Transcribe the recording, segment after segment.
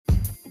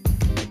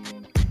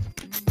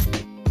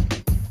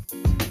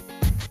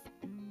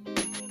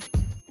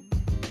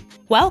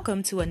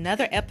Welcome to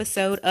another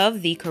episode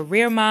of the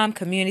Career Mom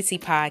Community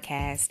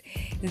Podcast.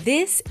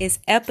 This is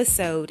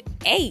episode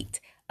 8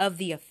 of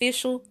the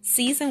official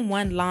season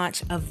 1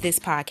 launch of this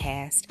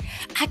podcast.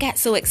 I got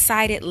so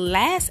excited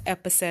last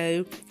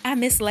episode, I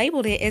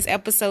mislabeled it as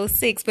episode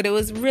 6, but it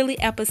was really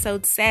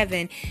episode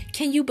 7.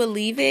 Can you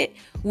believe it?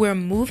 We're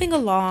moving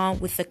along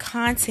with the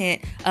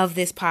content of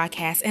this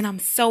podcast, and I'm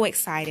so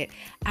excited.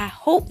 I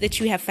hope that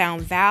you have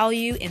found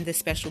value in the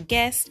special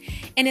guest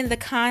and in the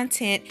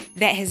content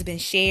that has been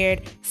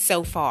shared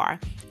so far.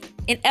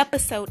 In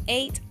episode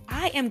 8,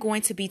 I am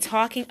going to be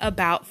talking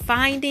about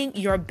finding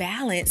your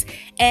balance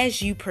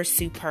as you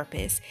pursue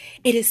purpose.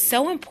 It is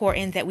so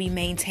important that we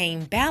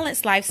maintain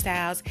balanced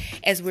lifestyles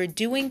as we're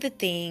doing the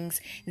things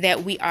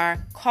that we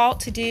are called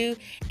to do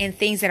and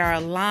things that are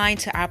aligned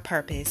to our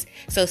purpose.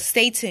 So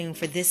stay tuned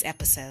for this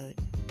episode.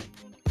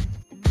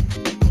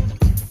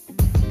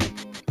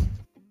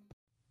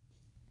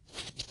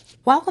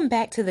 Welcome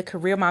back to the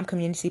Career Mom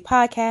Community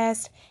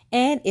Podcast.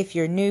 And if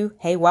you're new,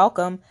 hey,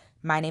 welcome.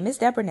 My name is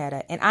Deborah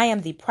Netta, and I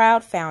am the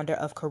proud founder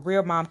of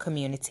Career Mom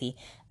Community,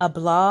 a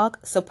blog,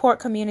 support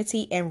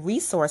community, and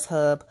resource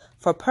hub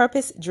for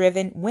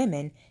purpose-driven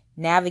women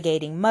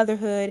navigating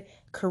motherhood,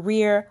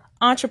 career,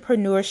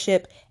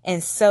 entrepreneurship,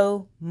 and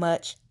so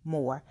much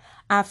more.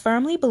 I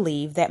firmly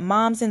believe that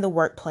moms in the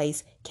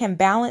workplace can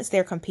balance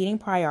their competing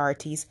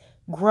priorities,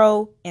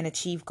 grow, and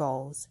achieve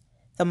goals.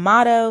 The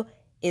motto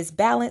is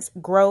balance,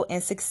 grow,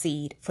 and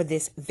succeed for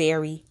this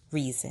very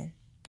reason.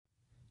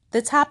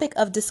 The topic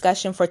of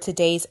discussion for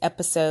today's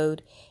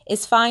episode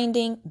is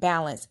finding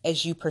balance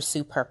as you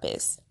pursue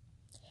purpose.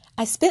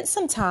 I spent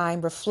some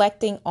time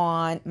reflecting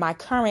on my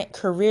current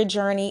career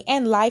journey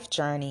and life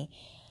journey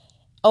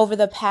over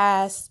the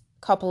past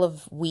couple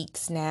of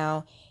weeks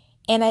now,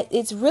 and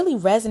it's really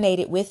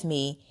resonated with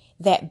me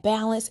that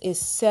balance is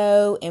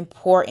so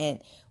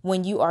important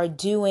when you are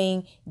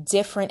doing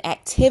different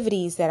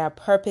activities that are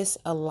purpose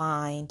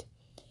aligned.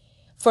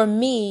 For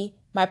me,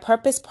 my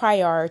purpose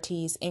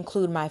priorities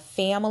include my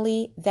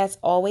family, that's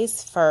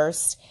always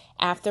first,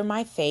 after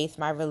my faith,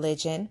 my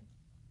religion,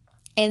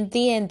 and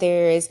then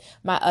there is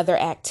my other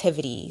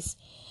activities.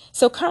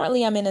 So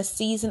currently I'm in a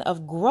season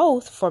of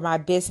growth for my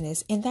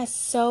business, and that's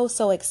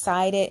so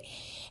exciting.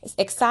 It's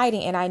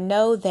exciting, and I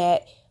know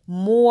that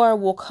more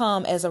will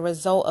come as a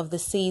result of the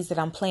seeds that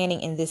I'm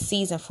planting in this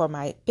season for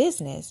my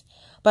business.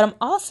 But I'm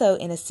also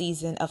in a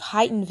season of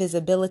heightened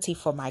visibility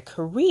for my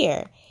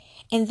career.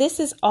 And this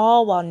is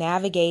all while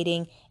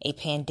navigating a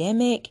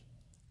pandemic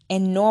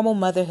and normal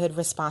motherhood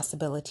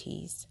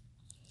responsibilities.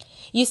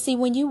 You see,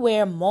 when you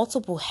wear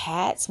multiple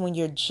hats, when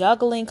you're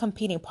juggling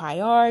competing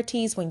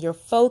priorities, when you're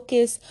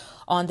focused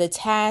on the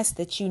task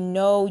that you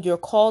know you're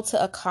called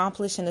to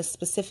accomplish in a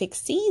specific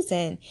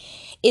season,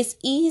 it's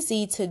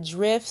easy to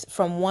drift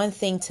from one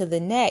thing to the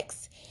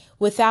next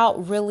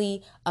without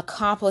really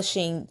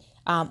accomplishing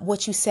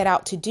what you set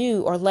out to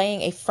do or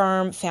laying a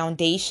firm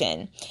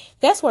foundation.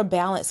 That's where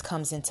balance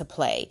comes into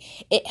play.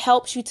 It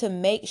helps you to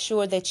make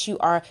sure that you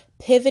are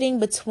pivoting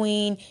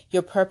between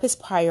your purpose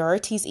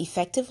priorities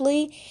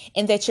effectively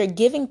and that you're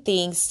giving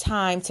things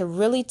time to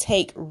really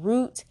take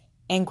root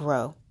and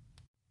grow.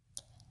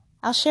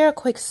 I'll share a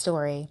quick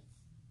story.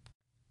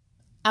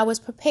 I was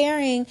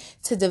preparing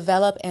to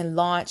develop and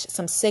launch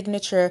some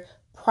signature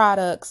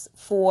products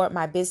for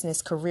my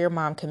business, Career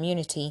Mom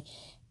Community.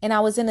 And I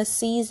was in a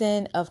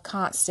season of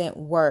constant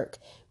work,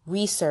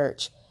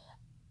 research,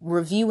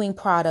 reviewing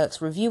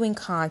products, reviewing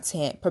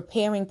content,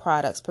 preparing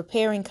products,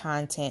 preparing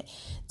content,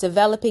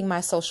 developing my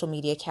social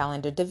media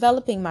calendar,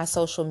 developing my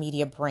social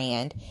media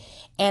brand.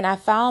 And I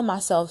found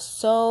myself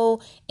so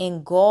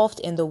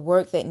engulfed in the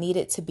work that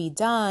needed to be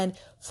done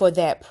for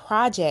that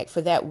project,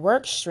 for that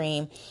work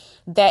stream,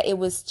 that it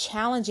was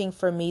challenging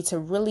for me to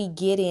really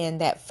get in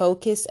that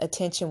focused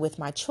attention with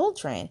my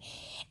children.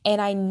 And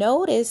I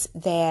noticed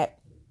that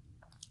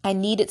I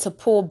needed to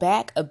pull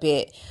back a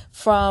bit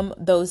from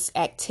those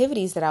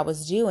activities that I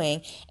was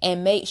doing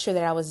and make sure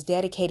that I was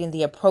dedicating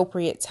the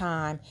appropriate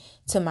time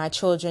to my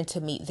children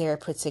to meet their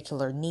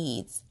particular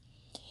needs.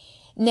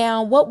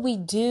 Now, what we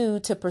do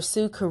to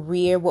pursue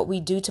career, what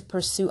we do to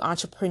pursue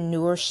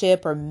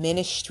entrepreneurship or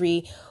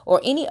ministry or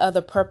any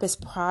other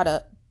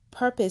project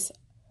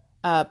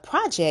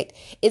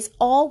is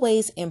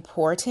always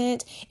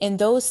important, and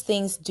those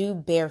things do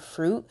bear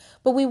fruit,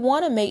 but we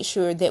want to make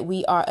sure that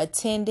we are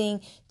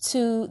attending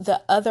to the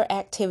other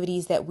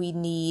activities that we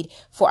need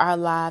for our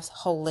lives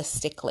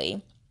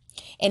holistically.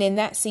 And in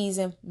that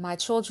season, my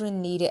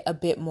children needed a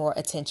bit more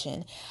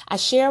attention. I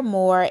share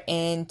more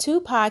in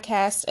 2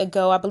 podcasts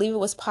ago. I believe it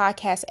was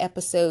podcast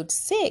episode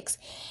 6,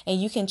 and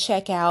you can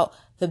check out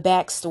the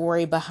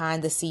backstory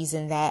behind the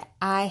season that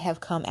I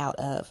have come out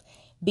of,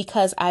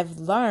 because I've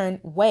learned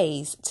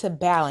ways to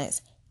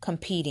balance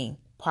competing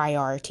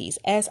priorities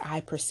as I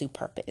pursue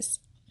purpose.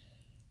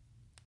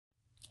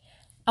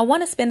 I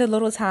want to spend a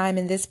little time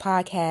in this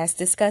podcast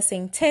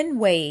discussing 10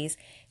 ways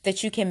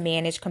that you can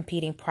manage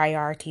competing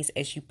priorities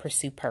as you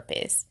pursue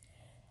purpose.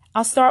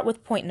 I'll start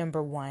with point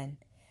number 1,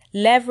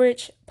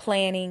 leverage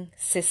planning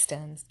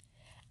systems.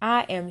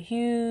 I am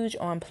huge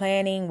on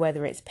planning,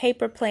 whether it's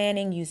paper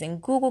planning, using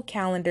Google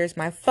Calendars,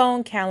 my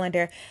phone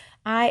calendar.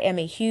 I am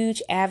a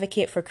huge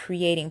advocate for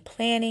creating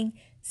planning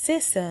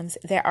systems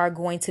that are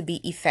going to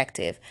be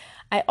effective.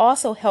 I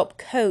also help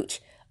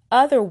coach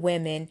other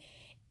women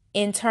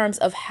in terms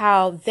of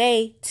how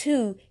they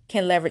too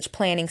can leverage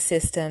planning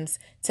systems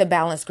to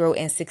balance, grow,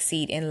 and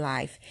succeed in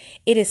life.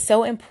 It is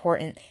so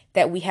important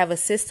that we have a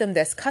system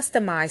that's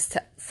customized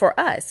for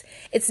us.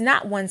 It's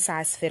not one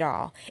size fit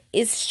all.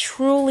 It's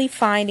truly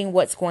finding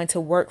what's going to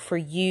work for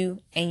you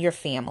and your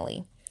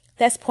family.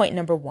 That's point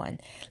number one.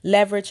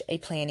 Leverage a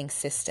planning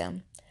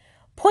system.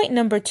 Point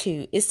number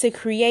two is to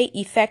create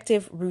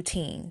effective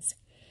routines.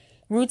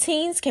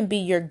 Routines can be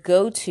your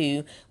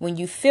go-to when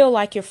you feel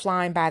like you're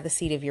flying by the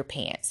seat of your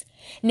pants.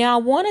 Now,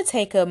 I want to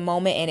take a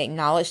moment and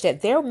acknowledge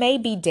that there may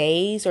be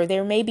days or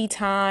there may be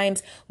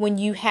times when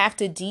you have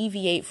to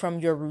deviate from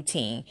your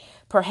routine.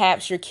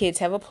 Perhaps your kids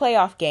have a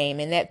playoff game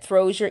and that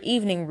throws your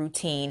evening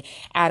routine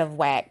out of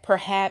whack.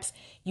 Perhaps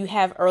you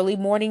have early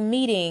morning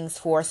meetings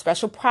for a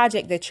special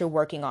project that you're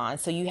working on,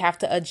 so you have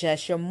to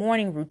adjust your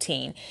morning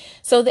routine.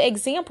 So the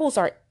examples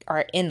are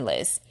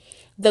endless.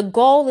 The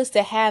goal is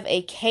to have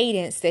a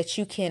cadence that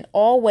you can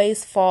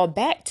always fall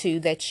back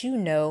to that you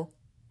know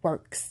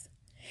works.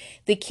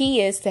 The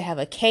key is to have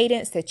a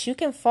cadence that you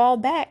can fall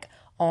back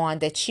on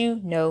that you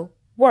know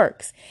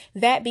works.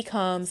 That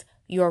becomes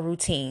your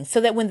routine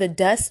so that when the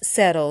dust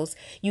settles,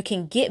 you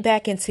can get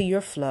back into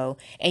your flow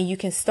and you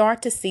can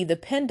start to see the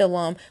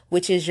pendulum,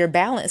 which is your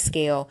balance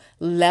scale,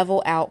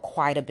 level out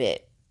quite a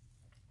bit.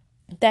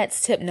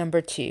 That's tip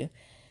number 2,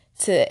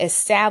 to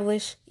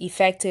establish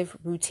effective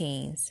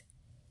routines.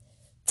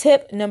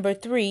 Tip number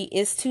 3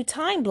 is to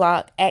time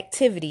block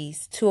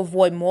activities to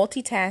avoid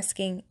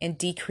multitasking and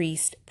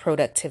decreased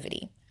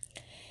productivity.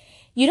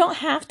 You don't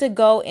have to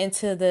go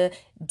into the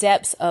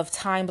depths of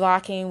time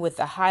blocking with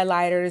the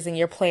highlighters in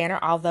your planner,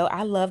 although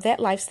I love that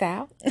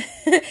lifestyle.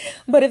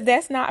 But if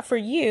that's not for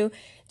you,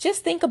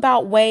 just think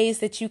about ways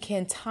that you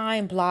can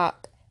time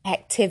block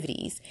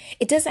activities.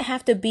 It doesn't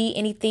have to be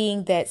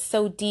anything that's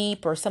so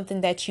deep or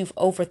something that you've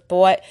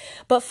overthought,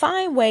 but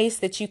find ways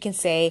that you can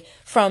say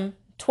from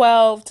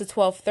 12 to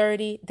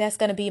 12:30, that's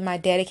going to be my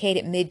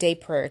dedicated midday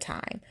prayer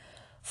time.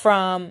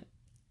 From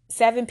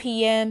 7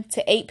 p.m.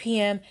 to 8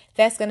 p.m.,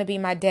 that's going to be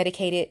my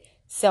dedicated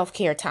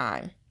self-care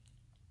time.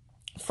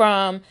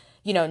 From,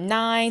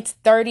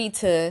 9:30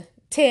 to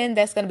 10,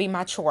 that's going to be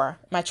my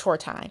chore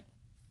time.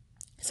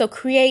 So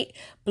create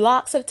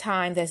blocks of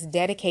time that's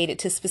dedicated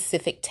to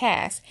specific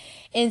tasks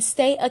and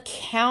stay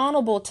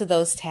accountable to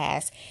those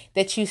tasks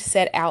that you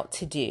set out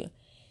to do.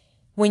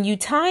 When you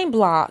time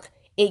block,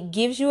 it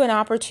gives you an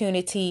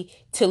opportunity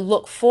to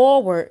look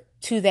forward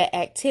to that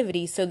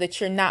activity so that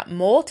you're not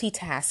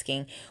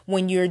multitasking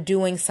when you're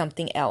doing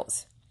something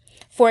else.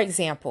 For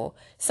example,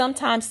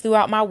 sometimes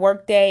throughout my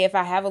workday, if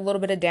I have a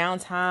little bit of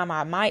downtime,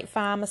 I might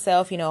find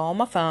myself, on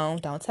my phone.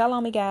 Don't tell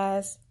on me,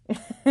 guys.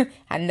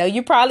 I know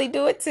you probably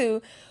do it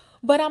too.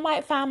 But I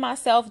might find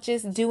myself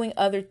just doing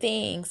other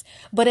things.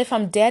 But if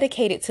I'm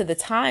dedicated to the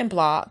time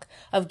block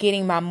of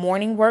getting my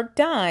morning work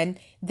done,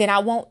 then I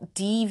won't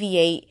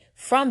deviate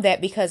from that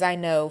because I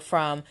know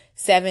from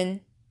 7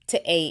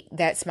 to 8,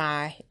 that's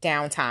my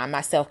downtime,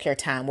 my self-care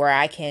time where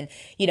I can,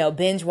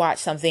 binge watch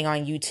something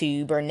on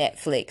YouTube or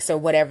Netflix or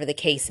whatever the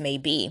case may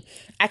be.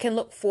 I can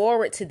look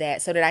forward to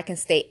that so that I can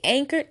stay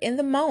anchored in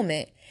the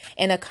moment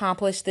and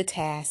accomplish the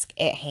task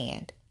at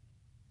hand.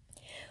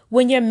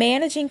 When you're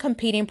managing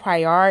competing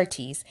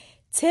priorities,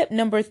 tip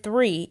number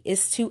 3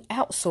 is to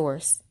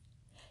outsource.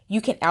 You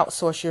can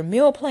outsource your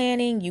meal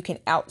planning. You can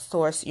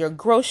outsource your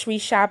grocery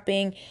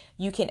shopping.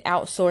 You can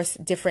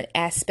outsource different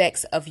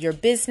aspects of your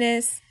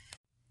business.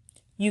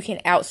 You can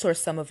outsource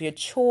some of your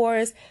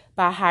chores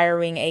by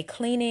hiring a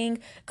cleaning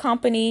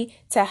company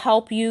to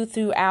help you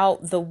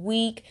throughout the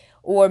week.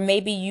 Or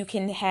maybe you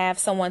can have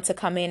someone to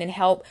come in and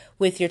help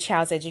with your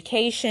child's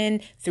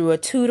education through a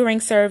tutoring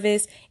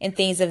service and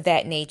things of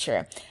that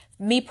nature.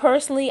 Me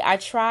personally, I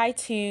try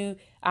to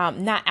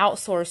not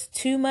outsource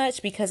too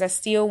much because I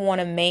still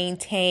want to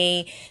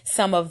maintain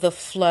some of the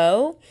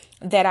flow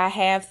that I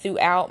have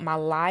throughout my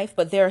life.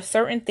 But there are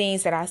certain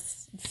things that I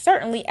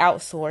certainly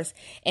outsource,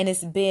 and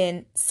it's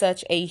been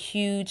such a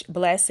huge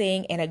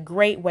blessing and a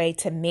great way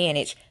to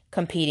manage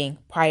competing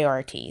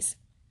priorities.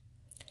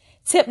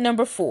 Tip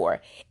number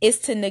 4 is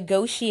to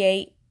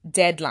negotiate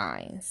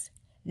deadlines.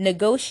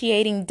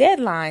 Negotiating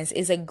deadlines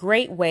is a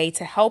great way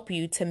to help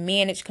you to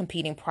manage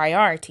competing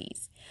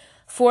priorities.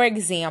 For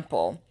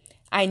example,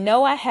 I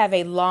know I have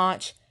a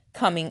launch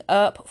coming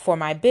up for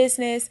my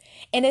business,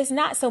 and it's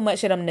not so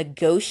much that I'm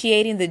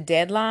negotiating the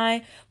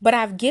deadline, but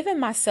I've given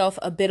myself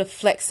a bit of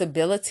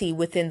flexibility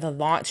within the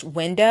launch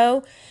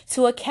window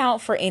to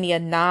account for any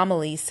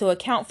anomalies, to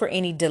account for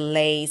any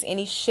delays,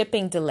 any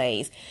shipping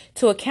delays,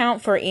 to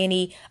account for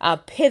any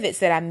pivots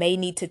that I may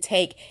need to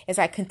take as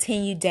I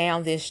continue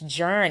down this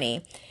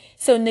journey.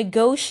 So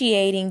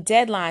negotiating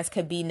deadlines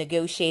could be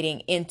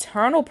negotiating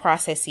internal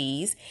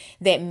processes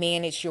that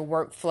manage your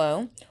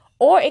workflow,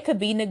 Or it could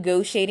be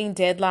negotiating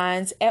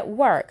deadlines at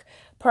work.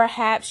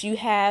 Perhaps you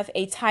have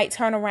a tight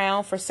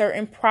turnaround for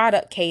certain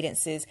product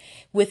cadences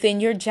within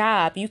your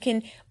job. You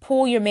can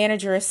pull your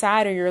manager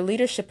aside or your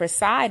leadership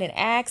aside and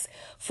ask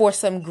for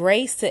some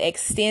grace to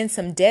extend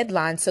some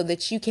deadlines so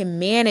that you can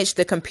manage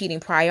the competing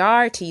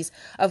priorities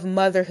of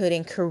motherhood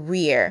and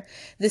career.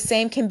 The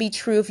same can be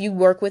true if you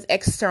work with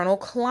external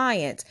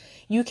clients.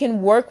 You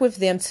can work with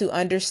them to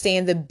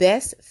understand the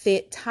best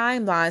fit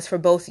timelines for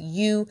both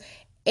you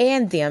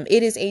and them.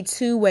 It is a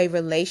two-way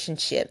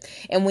relationship.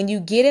 And when you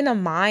get in a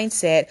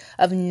mindset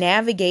of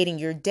navigating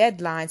your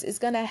deadlines, it's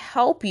going to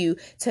help you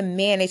to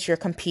manage your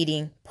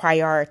competing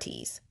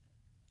priorities.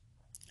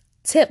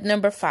 Tip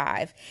number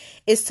 5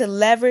 is to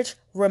leverage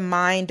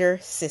reminder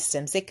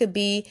systems. It could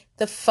be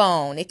the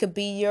phone. It could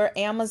be your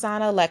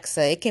Amazon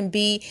Alexa. It can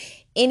be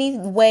any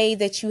way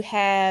that you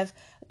have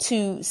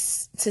to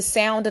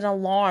sound an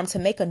alarm, to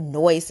make a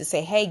noise, to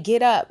say, hey,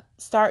 get up,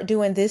 start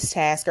doing this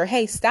task, or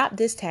hey, stop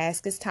this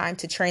task. It's time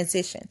to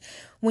transition.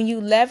 When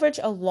you leverage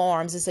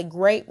alarms, it's a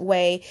great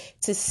way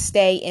to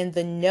stay in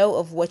the know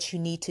of what you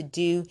need to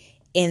do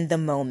in the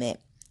moment.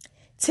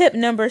 Tip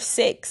number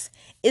 6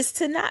 is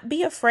to not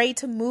be afraid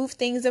to move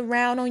things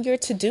around on your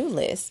to-do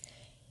list.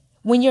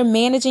 When you're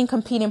managing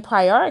competing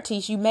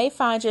priorities, you may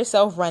find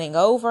yourself running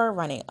over,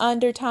 running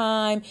under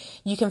time.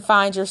 You can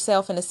find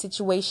yourself in a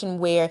situation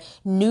where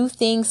new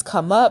things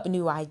come up,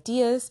 new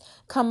ideas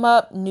come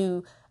up,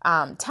 new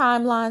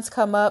timelines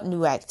come up,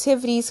 new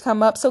activities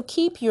come up. So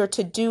keep your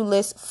to-do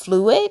list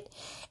fluid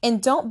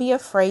and don't be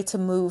afraid to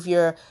move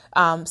your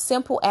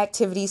simple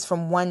activities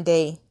from one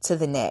day to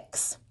the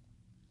next.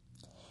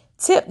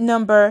 Tip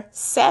number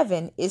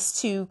 7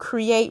 is to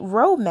create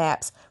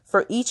roadmaps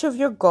for each of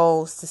your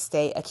goals to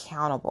stay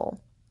accountable.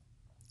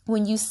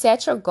 When you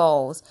set your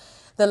goals,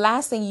 the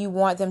last thing you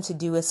want them to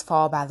do is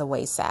fall by the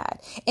wayside.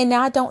 And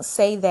now I don't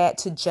say that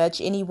to judge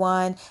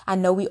anyone. I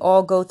know we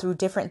all go through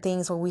different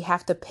things where we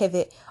have to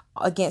pivot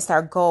against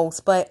our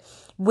goals. But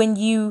when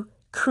you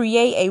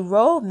create a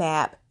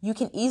roadmap, you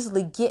can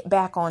easily get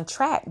back on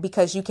track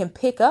because you can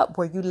pick up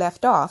where you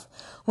left off.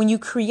 When you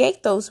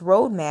create those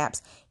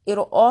roadmaps,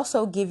 it'll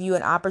also give you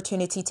an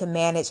opportunity to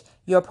manage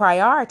your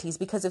priorities,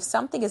 because if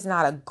something is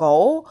not a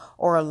goal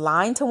or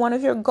aligned to one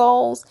of your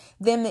goals,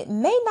 then it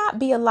may not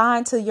be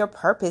aligned to your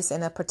purpose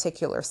in a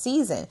particular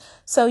season.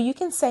 So you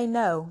can say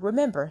no.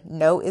 Remember,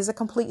 no is a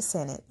complete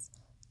sentence.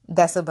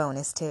 That's a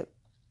bonus tip.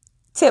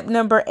 Tip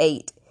number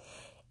 8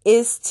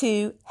 is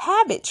to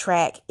habit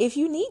track if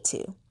you need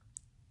to.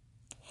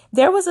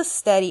 There was a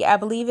study, I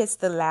believe it's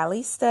the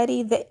Lally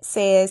study, that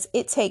says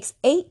it takes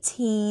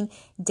 18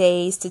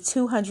 days to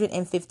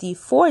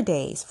 254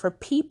 days for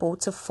people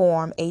to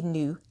form a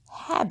new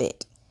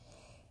habit.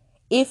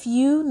 If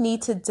you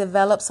need to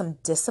develop some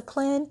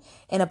discipline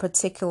in a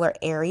particular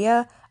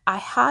area, I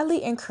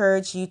highly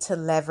encourage you to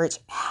leverage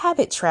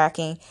habit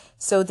tracking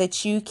so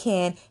that you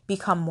can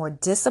become more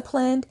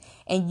disciplined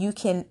and you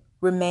can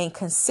remain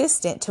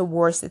consistent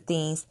towards the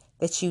things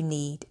that you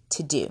need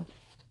to do.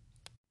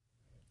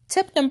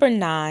 Tip number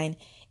 9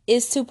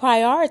 is to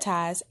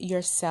prioritize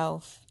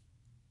yourself.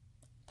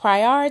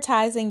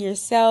 Prioritizing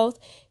yourself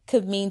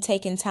could mean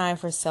taking time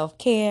for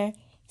self-care,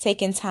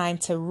 taking time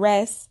to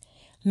rest,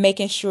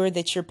 making sure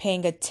that you're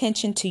paying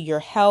attention to your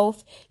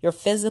health, your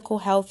physical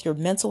health, your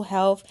mental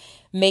health,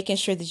 making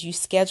sure that you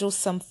schedule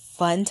some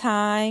fun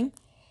time.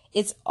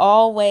 It's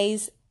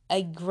always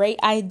a great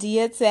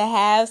idea to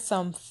have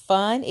some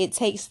fun. It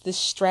takes the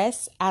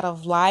stress out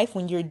of life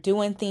when you're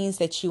doing things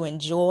that you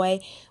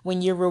enjoy,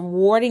 when you're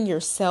rewarding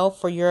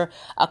yourself for your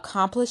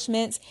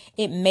accomplishments.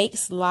 It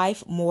makes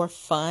life more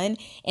fun,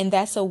 and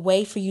that's a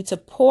way for you to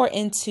pour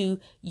into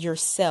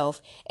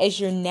yourself.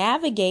 As you're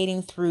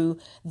navigating through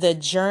the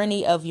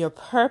journey of your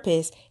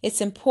purpose,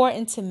 it's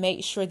important to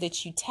make sure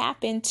that you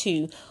tap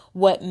into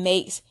what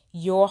makes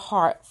your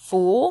heart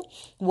full,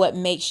 what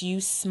makes you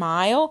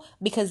smile,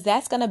 because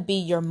that's going to be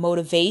your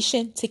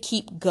motivation to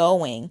keep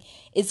going.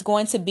 It's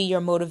going to be your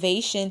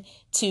motivation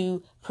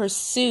to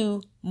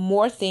pursue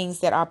more things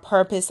that are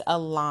purpose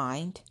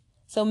aligned.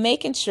 So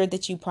making sure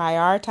that you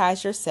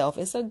prioritize yourself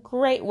is a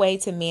great way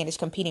to manage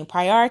competing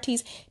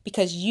priorities,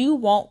 because you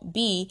won't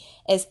be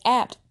as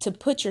apt to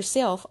put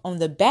yourself on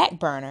the back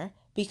burner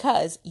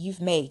because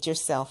you've made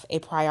yourself a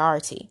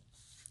priority.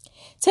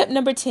 Tip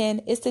number 10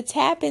 is to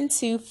tap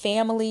into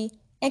family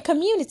and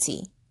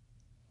community.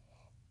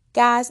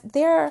 Guys,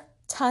 there are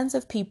tons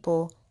of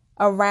people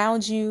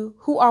around you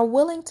who are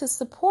willing to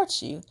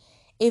support you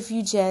if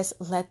you just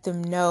let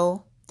them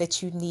know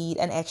that you need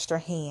an extra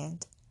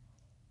hand.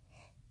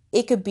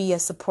 It could be a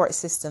support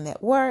system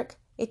at work.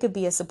 It could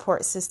be a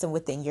support system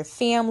within your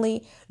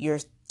family, your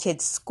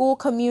kids' school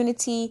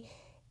community,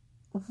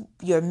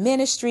 your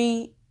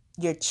ministry,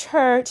 your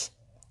church.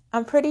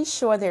 I'm pretty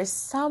sure there's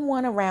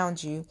someone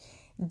around you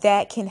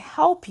that can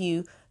help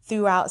you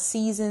throughout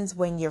seasons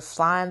when you're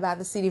flying by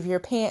the seat of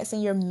your pants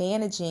and you're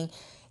managing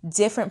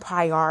different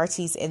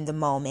priorities in the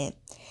moment.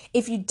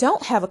 If you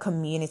don't have a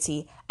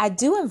community, I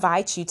do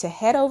invite you to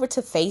head over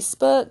to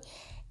Facebook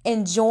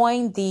and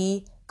join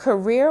the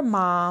Career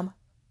Mom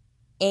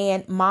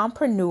and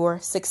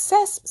Mompreneur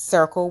Success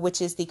Circle,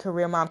 which is the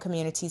Career Mom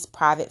Community's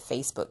private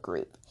Facebook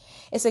group.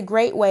 It's a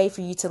great way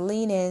for you to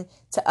lean in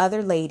to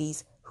other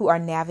ladies who are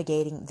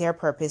navigating their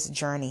purpose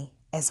journey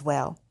as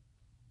well.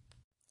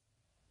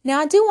 Now,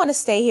 I do want to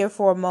stay here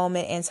for a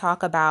moment and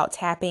talk about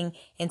tapping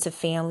into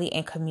family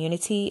and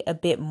community a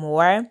bit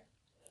more.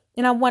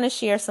 And I want to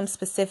share some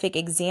specific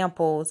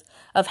examples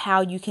of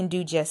how you can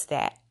do just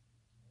that.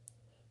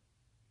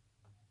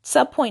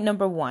 Subpoint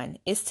number 1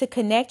 is to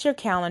connect your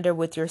calendar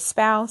with your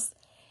spouse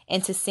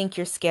and to sync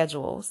your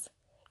schedules.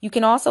 You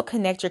can also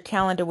connect your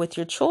calendar with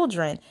your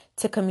children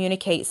to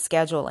communicate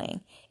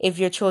scheduling if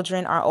your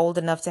children are old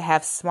enough to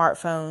have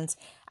smartphones,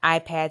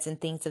 iPads, and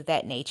things of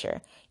that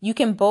nature. You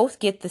can both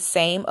get the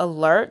same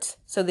alert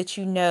so that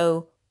you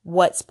know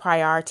what's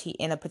priority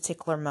in a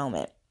particular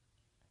moment.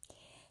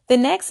 The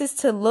next is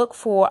to look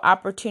for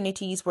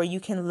opportunities where you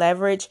can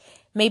leverage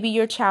maybe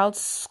your child's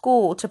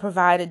school to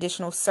provide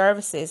additional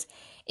services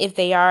if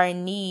they are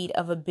in need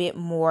of a bit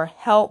more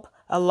help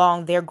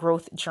along their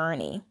growth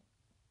journey.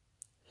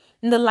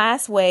 And the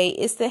last way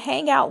is to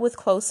hang out with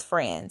close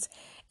friends.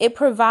 It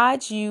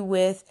provides you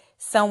with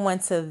someone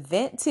to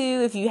vent to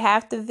if you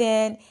have to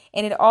vent,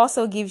 and it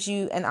also gives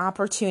you an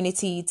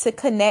opportunity to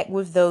connect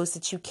with those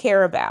that you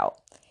care about.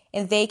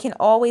 And they can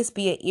always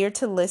be an ear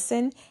to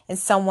listen and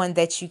someone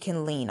that you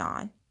can lean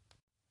on.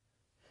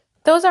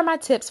 Those are my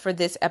tips for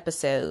this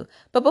episode.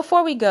 But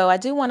before we go, I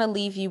do want to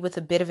leave you with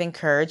a bit of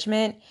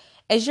encouragement.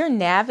 As you're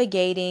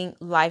navigating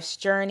life's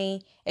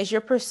journey, as you're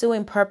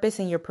pursuing purpose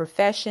in your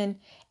profession,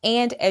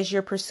 and as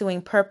you're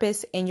pursuing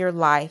purpose in your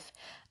life,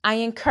 I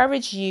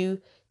encourage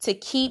you to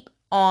keep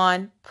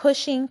on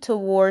pushing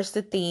towards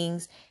the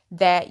things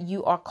that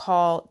you are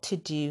called to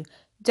do.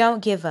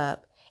 Don't give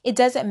up. It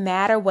doesn't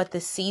matter what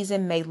the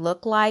season may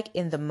look like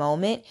in the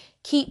moment.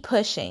 Keep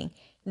pushing.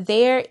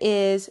 There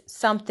is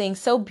something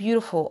so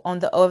beautiful on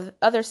the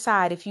other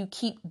side if you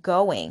keep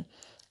going.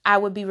 I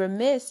would be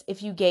remiss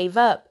if you gave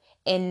up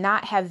and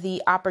not have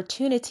the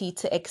opportunity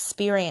to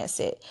experience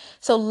it.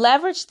 So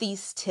leverage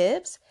these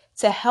tips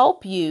to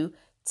help you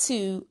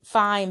to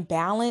find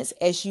balance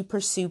as you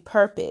pursue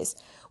purpose.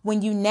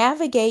 When you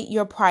navigate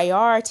your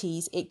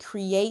priorities, it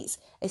creates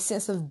a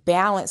sense of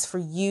balance for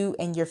you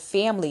and your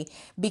family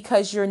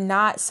because you're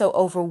not so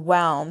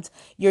overwhelmed.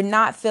 You're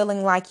not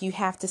feeling like you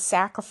have to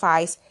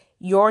sacrifice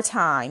your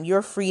time,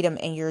 your freedom,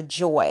 and your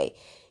joy.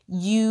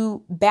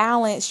 You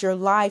balance your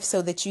life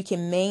so that you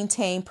can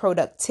maintain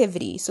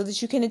productivity, so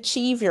that you can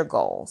achieve your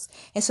goals,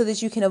 and so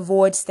that you can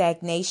avoid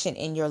stagnation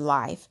in your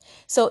life.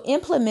 So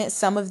implement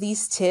some of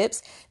these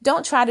tips.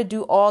 Don't try to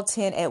do all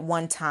 10 at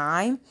one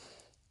time.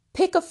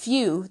 Pick a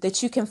few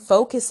that you can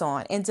focus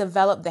on and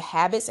develop the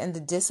habits and the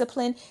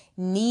discipline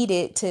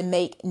needed to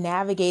make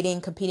navigating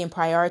competing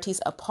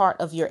priorities a part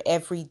of your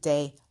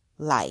everyday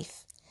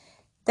life.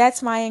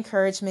 That's my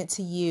encouragement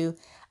to you.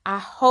 I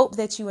hope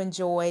that you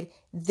enjoyed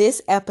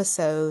this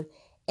episode,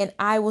 and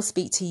I will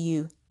speak to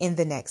you in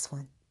the next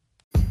one.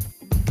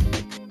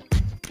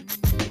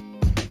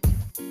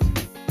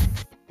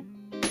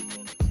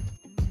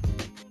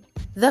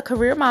 The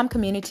Career Mom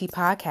Community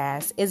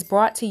Podcast is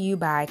brought to you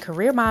by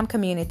Career Mom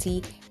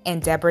Community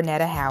and Deborah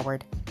Netta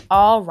Howard.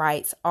 All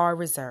rights are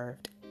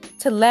reserved.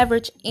 To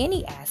leverage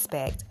any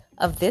aspect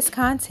of this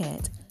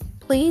content,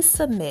 please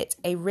submit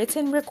a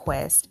written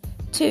request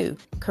to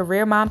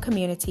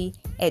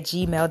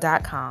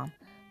careermomcommunity@gmail.com.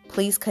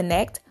 Please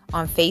connect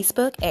on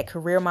Facebook at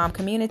Career Mom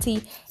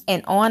Community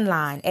and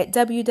online at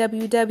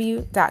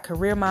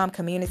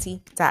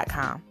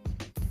www.careermomcommunity.com.